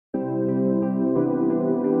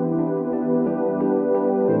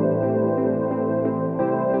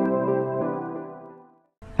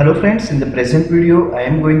Hello friends, in the present video I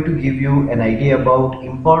am going to give you an idea about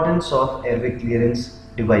importance of airway clearance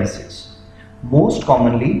devices. Most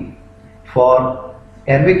commonly for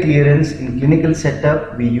airway clearance in clinical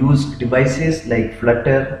setup we use devices like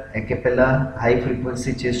flutter, a cappella, high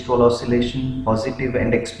frequency chest wall oscillation, positive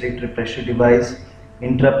and expiratory pressure device,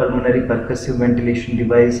 intrapulmonary percussive ventilation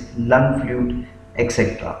device, lung flute,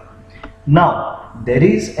 etc. Now, there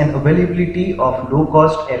is an availability of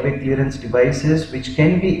low-cost airway clearance devices which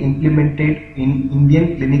can be implemented in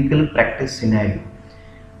Indian clinical practice scenario.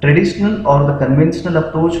 Traditional or the conventional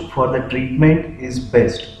approach for the treatment is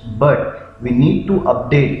best, but we need to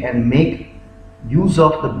update and make use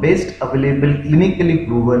of the best available clinically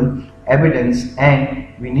proven evidence,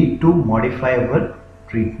 and we need to modify our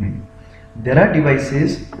treatment. There are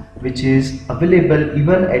devices which is available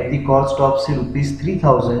even at the cost of say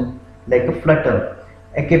 ₹3,000, like a flutter,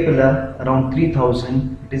 a cappella around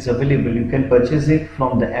 3,000. It is available. You can purchase it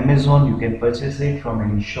from the Amazon, you can purchase it from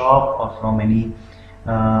any shop or from any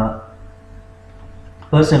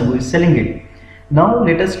person who is selling it. Now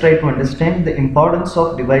let us try to understand the importance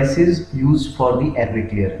of devices used for the airway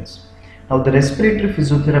clearance. Now the respiratory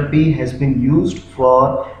physiotherapy has been used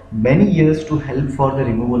for many years to help for the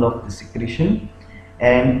removal of the secretion,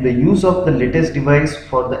 and the use of the latest device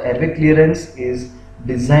for the airway clearance is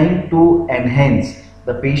designed to enhance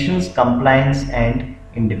the patient's compliance and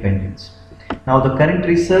independence. Now the current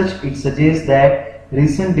research, it suggests that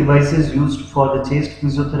recent devices used for the chest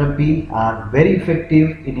physiotherapy are very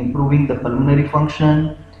effective in improving the pulmonary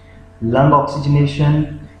function, lung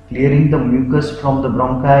oxygenation, clearing the mucus from the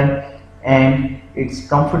bronchi, and it's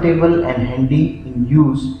comfortable and handy in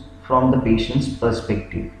use from the patient's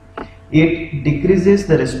perspective. It decreases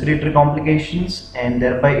the respiratory complications and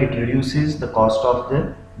thereby it reduces the cost of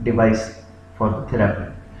the device for the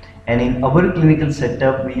therapy. And in our clinical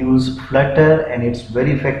setup we use flutter, and it's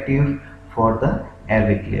very effective for the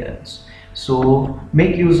airway clearance. So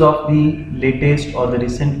make use of the latest or the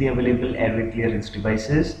recently available airway clearance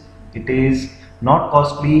devices. It is not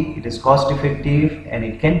costly, it is cost effective, and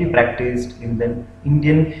it can be practiced in the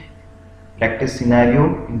Indian practice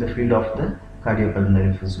scenario in the field of the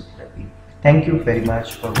cardiopulmonary physiotherapy. Thank you very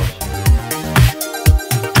much for watching.